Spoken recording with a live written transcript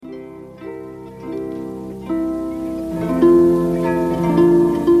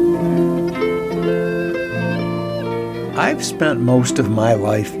I've spent most of my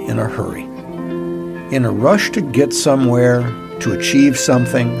life in a hurry. In a rush to get somewhere, to achieve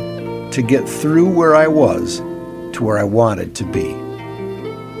something, to get through where I was to where I wanted to be.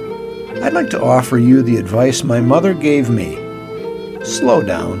 I'd like to offer you the advice my mother gave me. Slow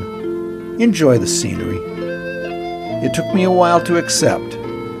down. Enjoy the scenery. It took me a while to accept,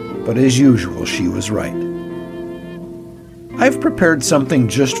 but as usual, she was right. I've prepared something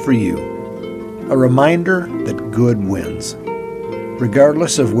just for you, a reminder that good wins.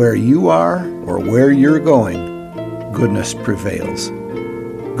 Regardless of where you are or where you're going, goodness prevails.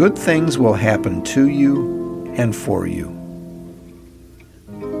 Good things will happen to you and for you.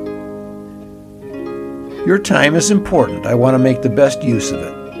 Your time is important. I want to make the best use of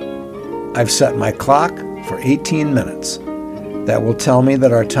it. I've set my clock for 18 minutes. That will tell me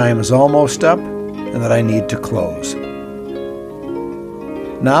that our time is almost up and that I need to close.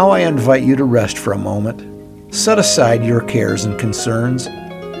 Now I invite you to rest for a moment. Set aside your cares and concerns.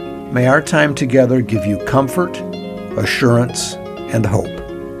 May our time together give you comfort, assurance, and hope.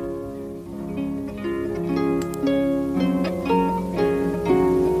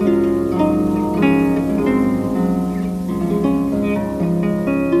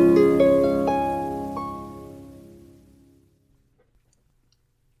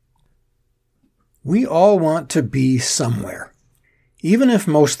 We all want to be somewhere. Even if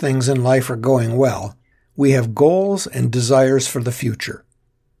most things in life are going well, we have goals and desires for the future.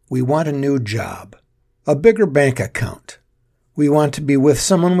 We want a new job, a bigger bank account. We want to be with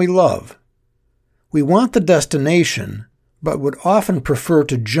someone we love. We want the destination, but would often prefer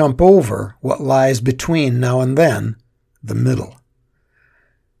to jump over what lies between now and then, the middle.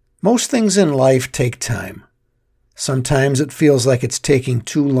 Most things in life take time. Sometimes it feels like it's taking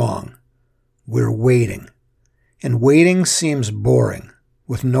too long. We're waiting, and waiting seems boring,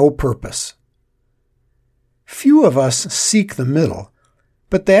 with no purpose. Few of us seek the middle,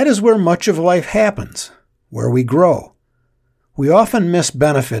 but that is where much of life happens, where we grow. We often miss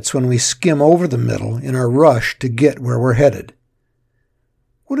benefits when we skim over the middle in our rush to get where we're headed.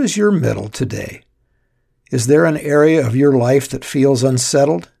 What is your middle today? Is there an area of your life that feels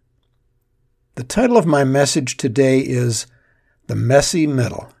unsettled? The title of my message today is The Messy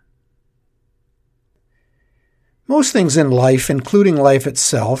Middle. Most things in life, including life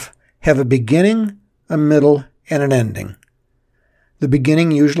itself, have a beginning, a middle, and an ending. The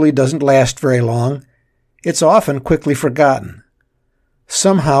beginning usually doesn't last very long. It's often quickly forgotten.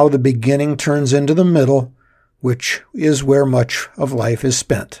 Somehow the beginning turns into the middle, which is where much of life is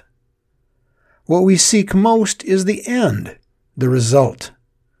spent. What we seek most is the end, the result.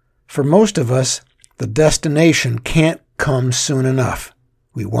 For most of us, the destination can't come soon enough.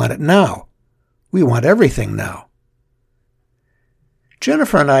 We want it now. We want everything now.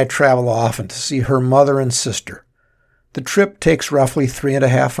 Jennifer and I travel often to see her mother and sister. The trip takes roughly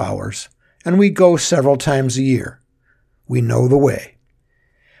 3.5 hours, and we go several times a year. We know the way.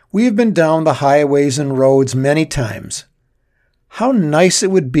 We have been down the highways and roads many times. How nice it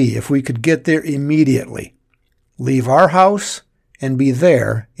would be if we could get there immediately, leave our house, and be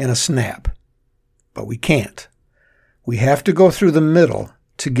there in a snap. But we can't. We have to go through the middle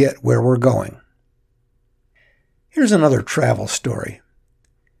to get where we're going. Here's another travel story.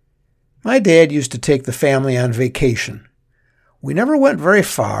 My dad used to take the family on vacation. We never went very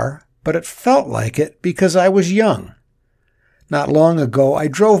far, but it felt like it because I was young. Not long ago, I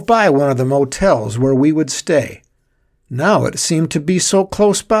drove by one of the motels where we would stay. Now it seemed to be so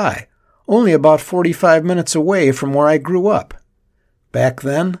close by, only about 45 minutes away from where I grew up. Back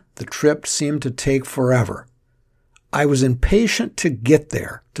then, the trip seemed to take forever. I was impatient to get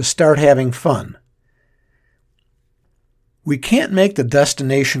there, to start having fun. We can't make the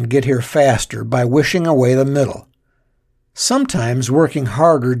destination get here faster by wishing away the middle. Sometimes working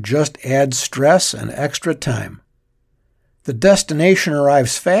harder just adds stress and extra time. The destination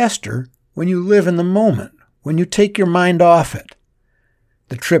arrives faster when you live in the moment, when you take your mind off it.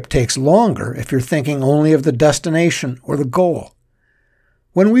 The trip takes longer if you're thinking only of the destination or the goal.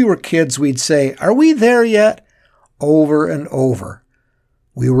 When we were kids, we'd say, "Are we there yet?" over and over.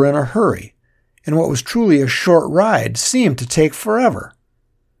 We were in a hurry, and what was truly a short ride seemed to take forever.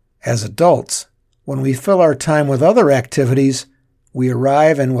 As adults, when we fill our time with other activities, we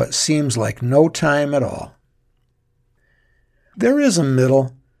arrive in what seems like no time at all. There is a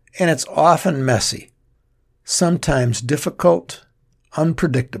middle, and it's often messy, sometimes difficult,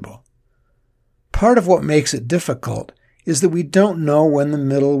 unpredictable. Part of what makes it difficult is that we don't know when the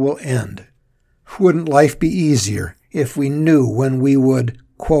middle will end. Wouldn't life be easier if we knew when we would,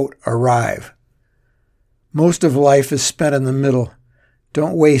 quote, arrive? Most of life is spent in the middle.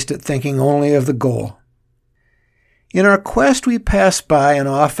 Don't waste it thinking only of the goal. In our quest, we pass by and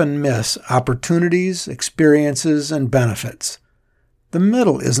often miss opportunities, experiences, and benefits. The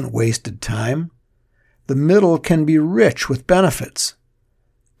middle isn't wasted time. The middle can be rich with benefits.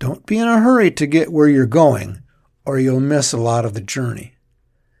 Don't be in a hurry to get where you're going, or you'll miss a lot of the journey.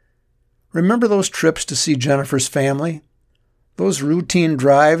 Remember those trips to see Jennifer's family? Those routine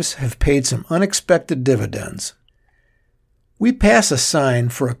drives have paid some unexpected dividends. We pass a sign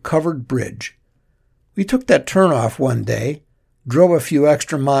for a covered bridge. We took that turnoff one day, drove a few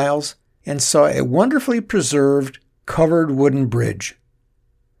extra miles, and saw a wonderfully preserved, covered wooden bridge.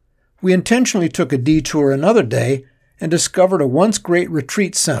 We intentionally took a detour another day and discovered a once great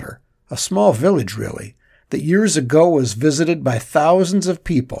retreat center, a small village really, that years ago was visited by thousands of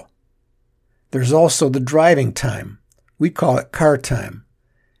people. There's also the driving time. We call it car time.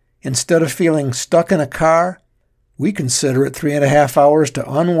 Instead of feeling stuck in a car, we consider it 3.5 hours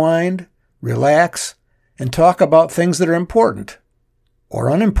to unwind, relax, and talk about things that are important or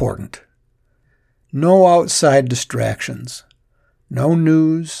unimportant. No outside distractions. No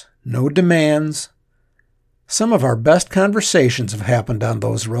news. No demands. Some of our best conversations have happened on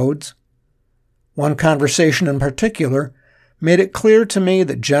those roads. One conversation in particular made it clear to me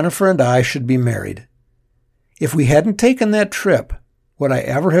that Jennifer and I should be married. If we hadn't taken that trip, would I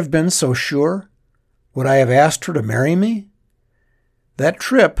ever have been so sure? Would I have asked her to marry me? That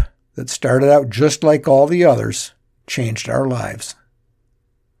trip, that started out just like all the others, changed our lives.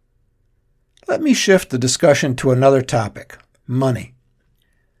 Let me shift the discussion to another topic, money.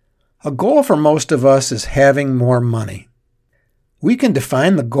 A goal for most of us is having more money. We can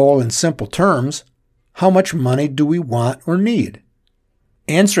define the goal in simple terms. How much money do we want or need?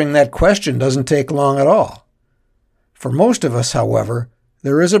 Answering that question doesn't take long at all. For most of us, however,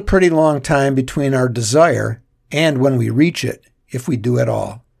 there is a pretty long time between our desire and when we reach it, if we do at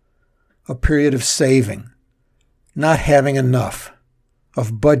all. A period of saving, not having enough,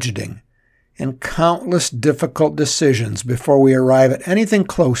 of budgeting, and countless difficult decisions before we arrive at anything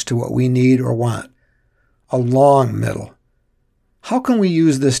close to what we need or want. A long middle. How can we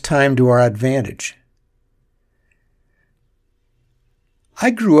use this time to our advantage? I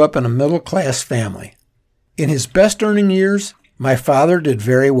grew up in a middle-class family. In his best earning years, my father did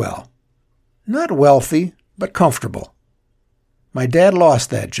very well. Not wealthy, but comfortable. My dad lost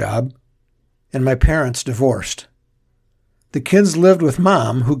that job, and my parents divorced. The kids lived with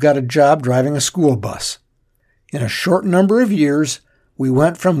Mom, who got a job driving a school bus. In a short number of years, we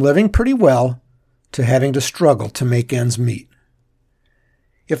went from living pretty well to having to struggle to make ends meet.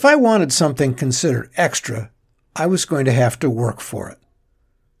 If I wanted something considered extra, I was going to have to work for it.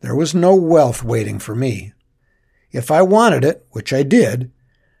 There was no wealth waiting for me. If I wanted it, which I did,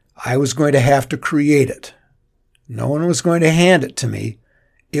 I was going to have to create it. No one was going to hand it to me.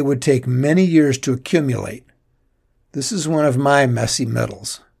 It would take many years to accumulate. This is one of my messy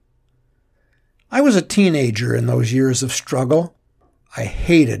middles. I was a teenager in those years of struggle. I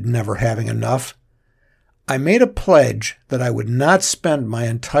hated never having enough. I made a pledge that I would not spend my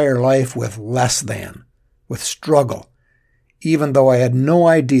entire life with less than, with struggle, even though I had no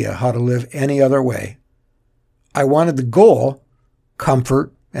idea how to live any other way. I wanted the goal,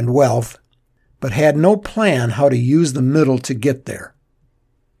 comfort and wealth, but had no plan how to use the middle to get there.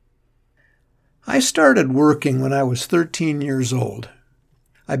 I started working when I was 13 years old.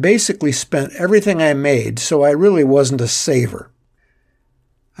 I basically spent everything I made, so I really wasn't a saver.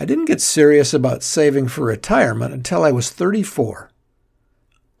 I didn't get serious about saving for retirement until I was 34.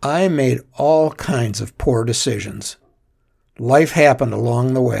 I made all kinds of poor decisions. Life happened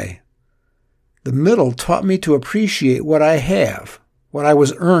along the way. The middle taught me to appreciate what I have, what I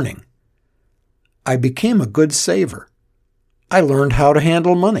was earning. I became a good saver. I learned how to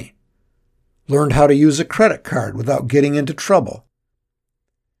handle money. Learned how to use a credit card without getting into trouble.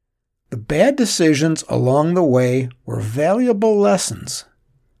 The bad decisions along the way were valuable lessons.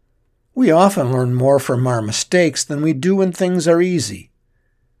 We often learn more from our mistakes than we do when things are easy.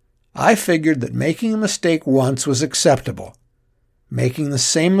 I figured that making a mistake once was acceptable. Making the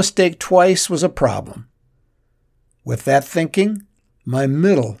same mistake twice was a problem. With that thinking, my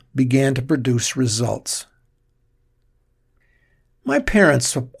middle began to produce results. My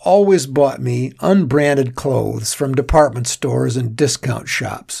parents always bought me unbranded clothes from department stores and discount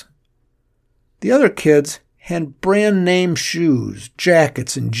shops. The other kids had brand-name shoes,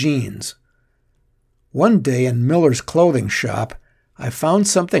 jackets, and jeans. One day in Miller's clothing shop, I found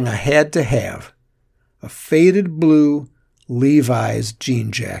something I had to have, a faded blue Levi's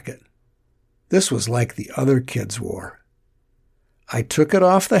jean jacket. This was like the other kids wore. I took it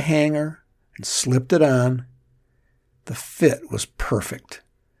off the hanger and slipped it on. The fit was perfect,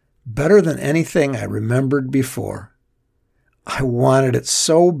 better than anything I remembered before. I wanted it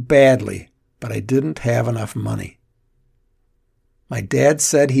so badly, but I didn't have enough money. My dad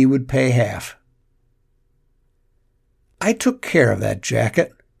said he would pay half. I took care of that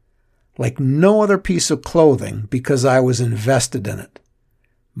jacket like no other piece of clothing because I was invested in it.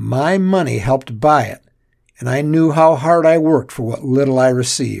 My money helped buy it, and I knew how hard I worked for what little I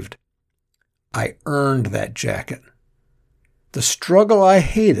received. I earned that jacket. The struggle I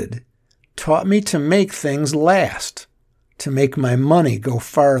hated taught me to make things last, to make my money go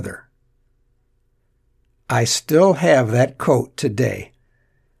farther. I still have that coat today.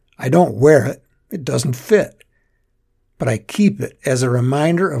 I don't wear it. It doesn't fit. But I keep it as a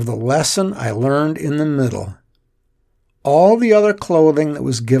reminder of the lesson I learned in the middle. All the other clothing that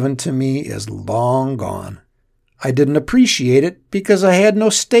was given to me is long gone. I didn't appreciate it because I had no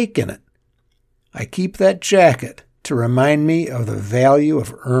stake in it. I keep that jacket to remind me of the value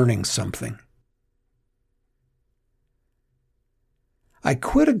of earning something. I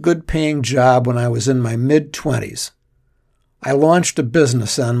quit a good-paying job when I was in my mid-20s. I launched a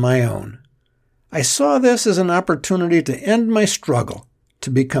business on my own. I saw this as an opportunity to end my struggle, to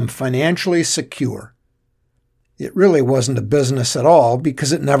become financially secure. It really wasn't a business at all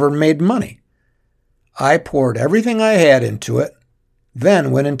because it never made money. I poured everything I had into it,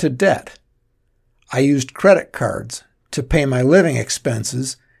 then went into debt. I used credit cards to pay my living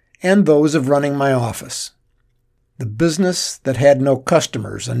expenses and those of running my office. The business that had no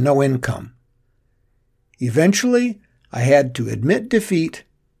customers and no income. Eventually, I had to admit defeat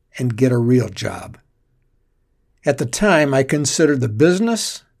and get a real job. At the time, I considered the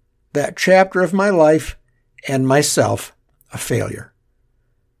business, that chapter of my life, and myself a failure.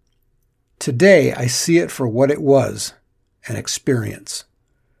 Today, I see it for what it was, an experience.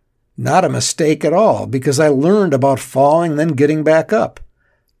 Not a mistake at all, because I learned about falling, then getting back up,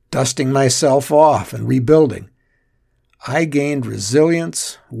 dusting myself off and rebuilding. I gained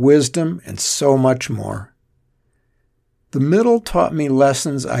resilience, wisdom, and so much more. The middle taught me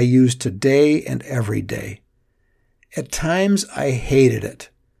lessons I use today and every day. At times I hated it,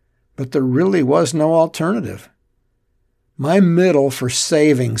 but there really was no alternative. My middle for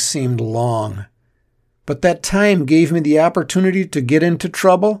saving seemed long, but that time gave me the opportunity to get into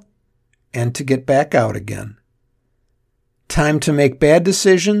trouble and to get back out again. Time to make bad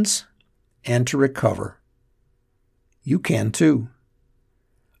decisions and to recover. You can too.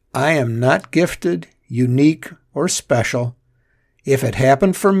 I am not gifted, unique, or special. If it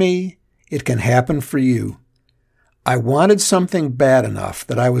happened for me, it can happen for you. I wanted something bad enough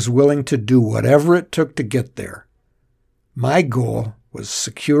that I was willing to do whatever it took to get there. My goal was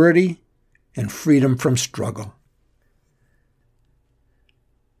security and freedom from struggle.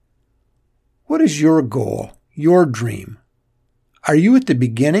 What is your goal, your dream? Are you at the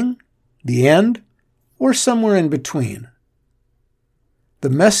beginning, the end, or somewhere in between? The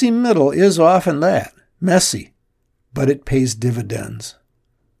messy middle is often that, messy, but it pays dividends.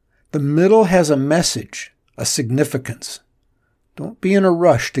 The middle has a message, a significance. Don't be in a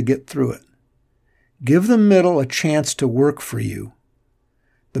rush to get through it. Give the middle a chance to work for you.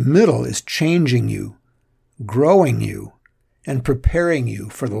 The middle is changing you, growing you, and preparing you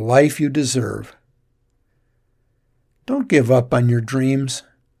for the life you deserve. Don't give up on your dreams.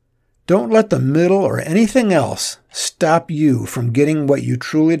 Don't let the middle or anything else stop you from getting what you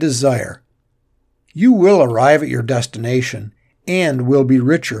truly desire. You will arrive at your destination and will be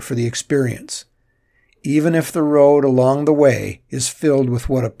richer for the experience, even if the road along the way is filled with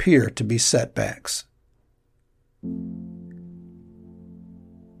what appear to be setbacks.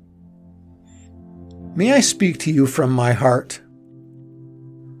 May I speak to you from my heart?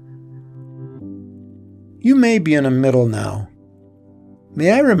 You may be in a middle now.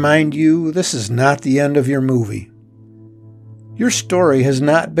 May I remind you this is not the end of your movie. Your story has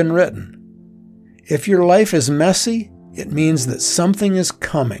not been written. If your life is messy, it means that something is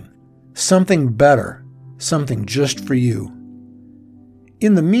coming, something better, something just for you.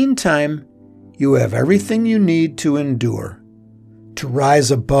 In the meantime, you have everything you need to endure, to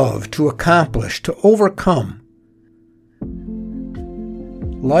rise above, to accomplish, to overcome.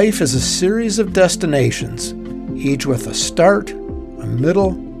 Life is a series of destinations, each with a start, a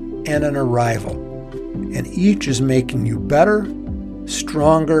middle, and an arrival, and each is making you better,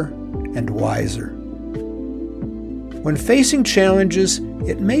 stronger, and wiser. When facing challenges,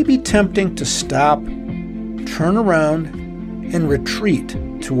 it may be tempting to stop, turn around, and retreat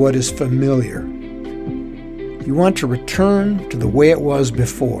to what is familiar. You want to return to the way it was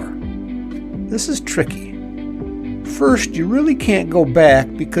before. This is tricky. First, you really can't go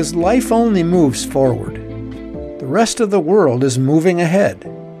back because life only moves forward. The rest of the world is moving ahead.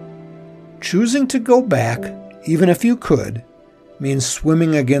 Choosing to go back, even if you could, means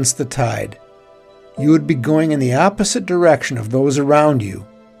swimming against the tide. You would be going in the opposite direction of those around you,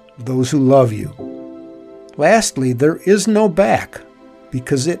 of those who love you. Lastly, there is no back,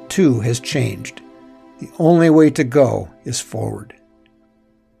 because it too has changed. The only way to go is forward.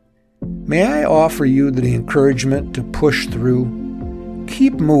 May I offer you the encouragement to push through?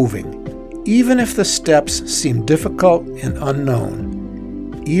 Keep moving, even if the steps seem difficult and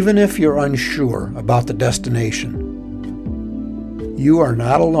unknown, even if you're unsure about the destination. You are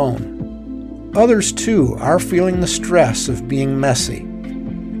not alone. Others too are feeling the stress of being messy.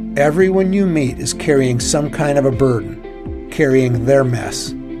 Everyone you meet is carrying some kind of a burden, carrying their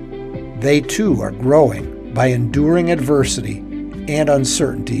mess. They too are growing by enduring adversity and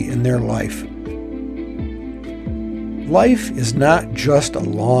uncertainty in their life. Life is not just a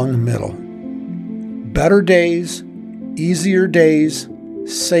long middle. Better days, easier days,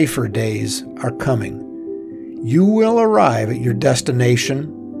 safer days are coming. You will arrive at your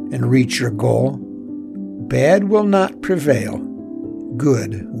destination and reach your goal. Bad will not prevail.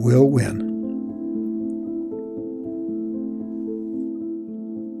 Good will win.